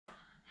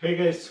Hey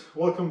guys,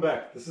 welcome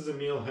back. This is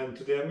Emil and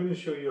today I'm going to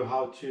show you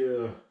how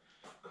to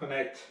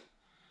connect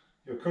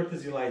your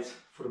courtesy lights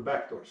for the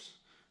back doors.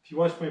 If you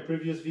watched my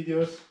previous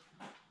videos,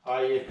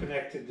 I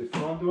connected the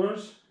front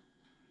doors,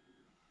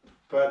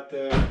 but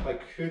I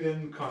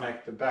couldn't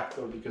connect the back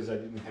door because I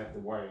didn't have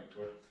the wiring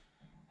to it.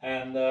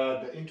 And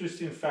the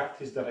interesting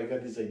fact is that I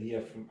got this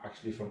idea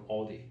from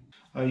Audi.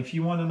 If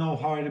you want to know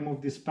how I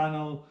remove this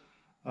panel,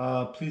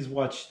 please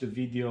watch the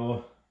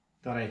video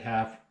that I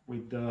have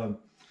with the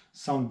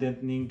sound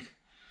deadening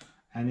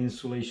and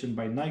insulation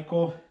by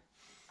Nyko.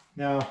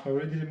 Now I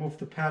already removed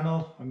the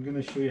panel. I'm going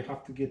to show you how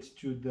to get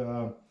to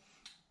the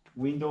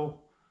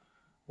window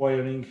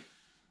wiring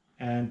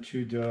and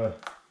to the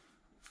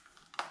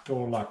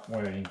door lock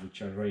wiring,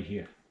 which are right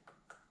here.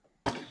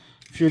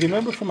 If you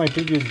remember from my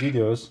previous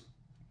videos,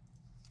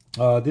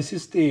 this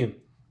is the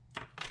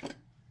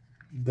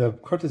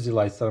courtesy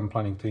lights that I'm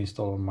planning to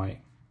install on my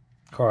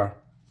car,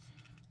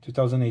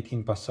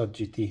 2018 Passat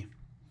GT.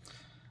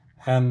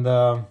 And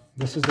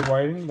this is the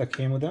wiring that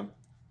came with them.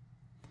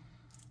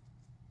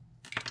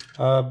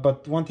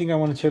 But one thing I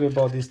want to tell you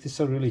about this, these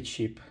are really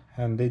cheap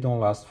and they don't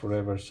last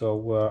forever.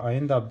 So I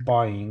end up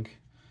buying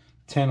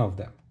 10 of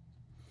them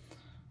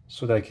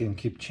so that I can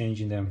keep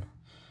changing them.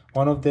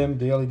 One of them,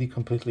 the LED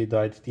completely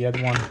died. The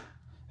other one,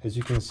 as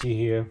you can see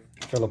here,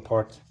 fell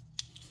apart.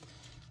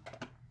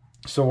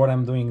 So what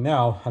I'm doing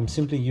now, I'm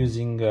simply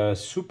using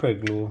super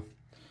glue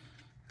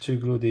to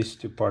glue these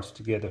two parts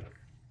together.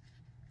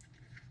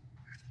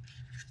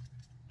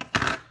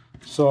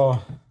 So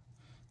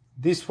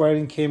this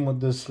wiring came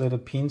with these little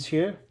pins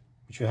here,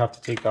 which you have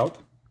to take out.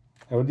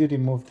 I already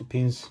removed the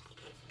pins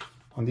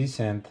on this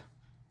end.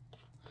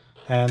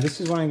 And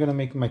this is where I'm going to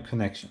make my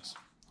connections.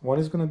 One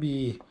is going to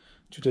be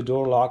to the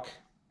door lock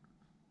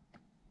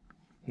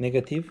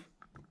negative.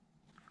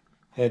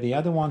 And the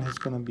other one is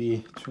going to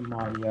be to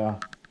my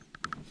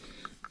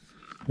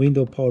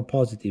window power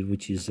positive,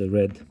 which is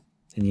red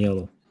and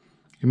yellow.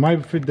 It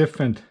might feel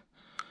different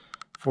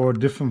for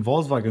different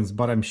Volkswagens,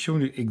 but I'm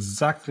showing you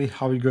exactly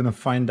how you're going to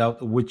find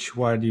out which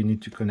wire you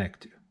need to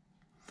connect to.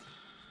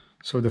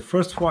 So the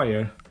first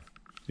wire,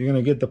 you're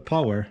going to get the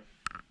power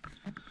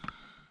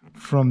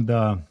from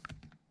the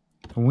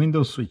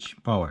window switch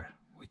power,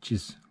 which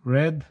is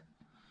red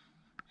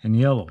and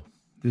yellow,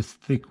 this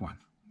thick one.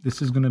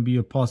 This is going to be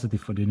a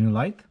positive for the new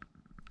light,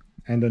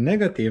 and the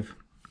negative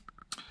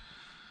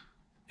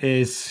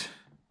is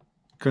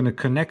going to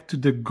connect to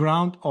the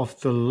ground of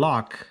the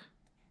lock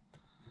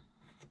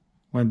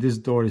when this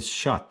door is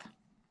shut.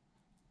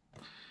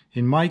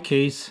 In my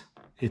case,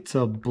 it's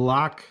a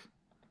black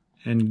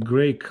and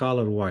gray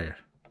color wire.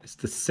 It's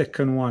the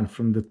second one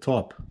from the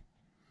top.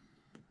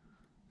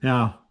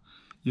 Now,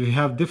 you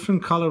have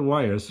different color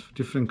wires for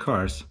different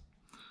cars.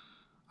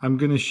 I'm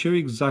going to show you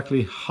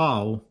exactly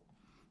how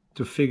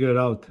to figure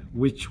out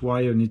which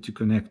wire you need to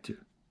connect to.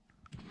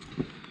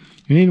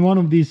 You need one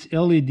of these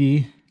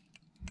LED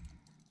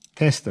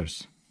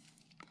testers.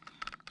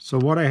 So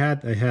what I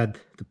had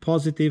the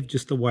positive,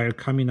 just a wire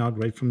coming out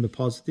right from the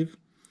positive.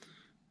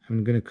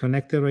 I'm going to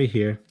connect it right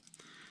here,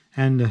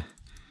 and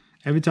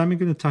every time you're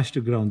going to touch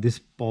the ground, this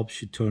bulb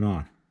should turn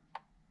on.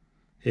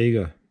 There you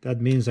go. That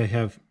means I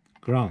have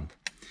ground.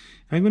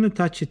 If I'm going to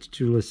touch it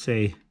to, let's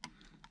say,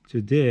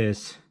 to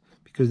this,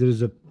 because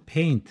there's a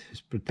paint,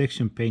 this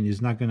protection paint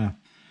is not going to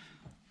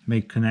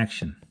make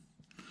connection.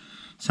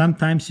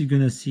 Sometimes you're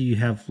going to see you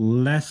have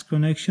less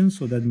connection,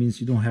 so that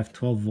means you don't have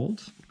 12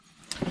 volts.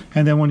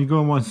 And then when you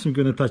go, once you're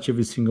going to touch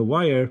every single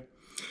wire,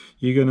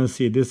 you're going to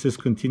see this is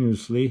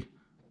continuously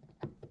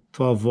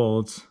 12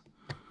 volts,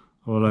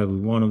 or like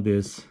one of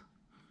this.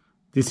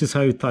 This is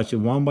how you touch it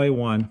one by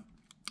one.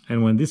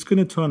 And when this is going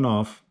to turn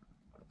off,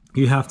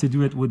 you have to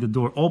do it with the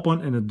door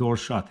open and the door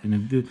shut.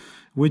 And if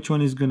which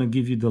one is going to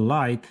give you the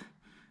light,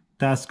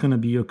 that's going to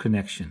be your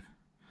connection.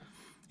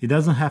 It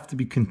doesn't have to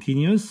be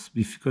continuous,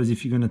 because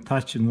if you're going to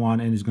touch in one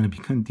and it's going to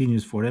be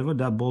continuous forever,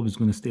 that bulb is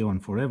going to stay on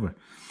forever.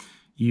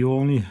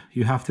 You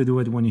have to do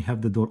it when you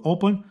have the door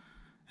open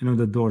and when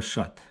the door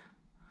shut.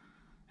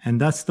 And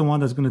that's the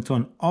one that's going to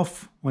turn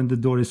off when the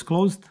door is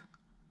closed,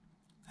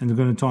 and it's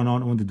going to turn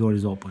on when the door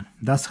is open.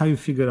 That's how you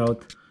figure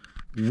out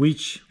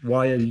which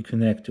wire you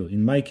connect to.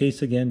 In my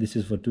case, again, this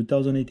is for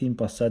 2018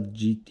 Passat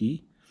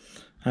GT.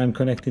 I'm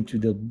connected to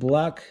the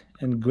black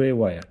and gray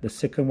wire, the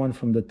second one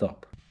from the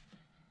top.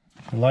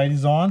 The light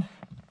is on,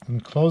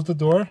 and close the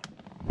door,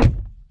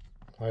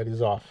 light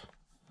is off.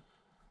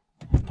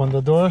 Open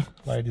the door,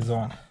 light is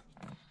on.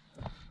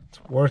 It's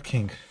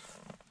working.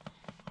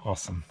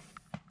 Awesome.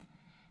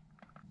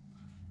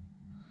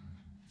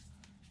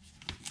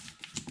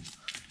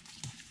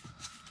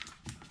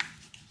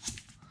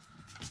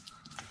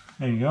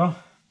 There you go.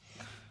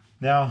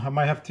 Now I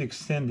might have to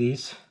extend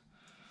these.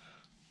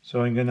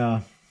 So I'm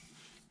gonna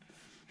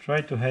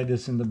try to hide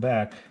this in the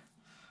back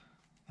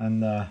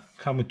and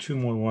come with 2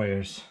 more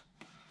wires,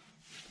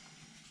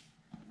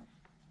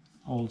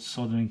 all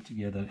soldering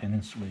together and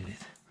insulated.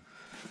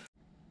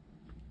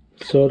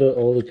 Solder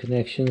all the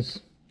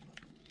connections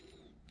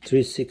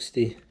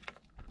 360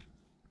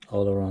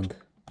 all around.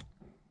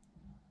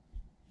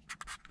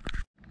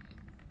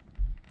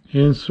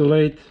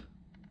 Insulate.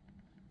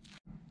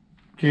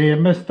 Okay, I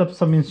messed up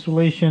some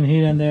insulation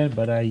here and there,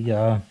 but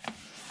I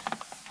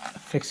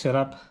fix it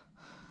up.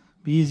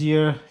 Be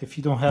easier if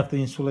you don't have the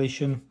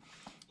insulation.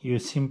 You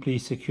simply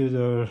secure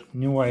the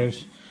new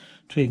wires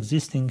to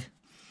existing,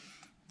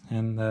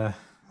 and that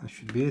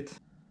should be it.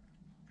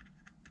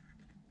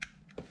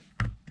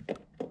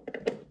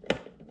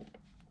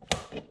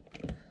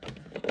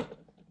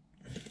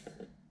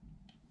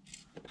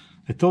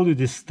 I told you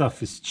this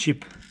stuff is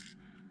cheap.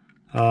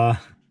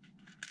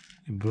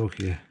 It broke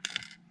here.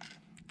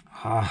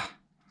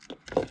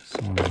 So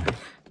annoying.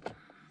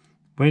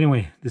 But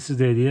anyway, this is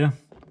the idea.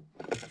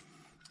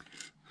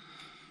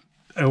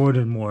 I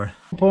ordered more.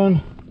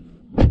 Open,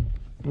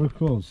 door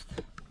closed.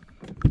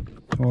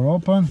 Door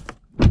open,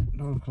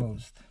 door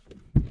closed.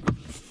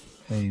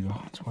 There you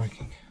go, it's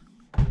working.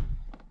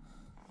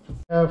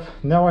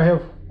 Now I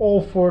have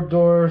all 4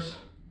 doors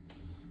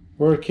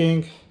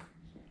working.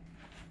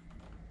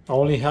 I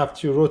only have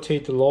to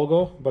rotate the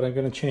logo, but I'm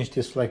gonna change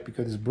this light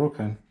because it's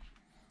broken.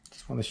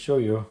 Just want to show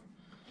you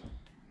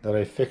that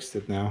I fixed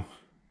it now.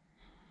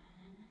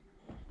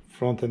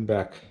 Front and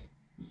back.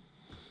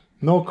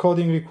 No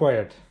coding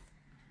required.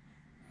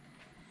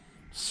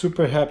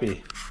 Super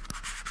happy.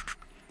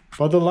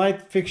 But the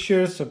light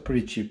fixtures are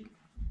pretty cheap.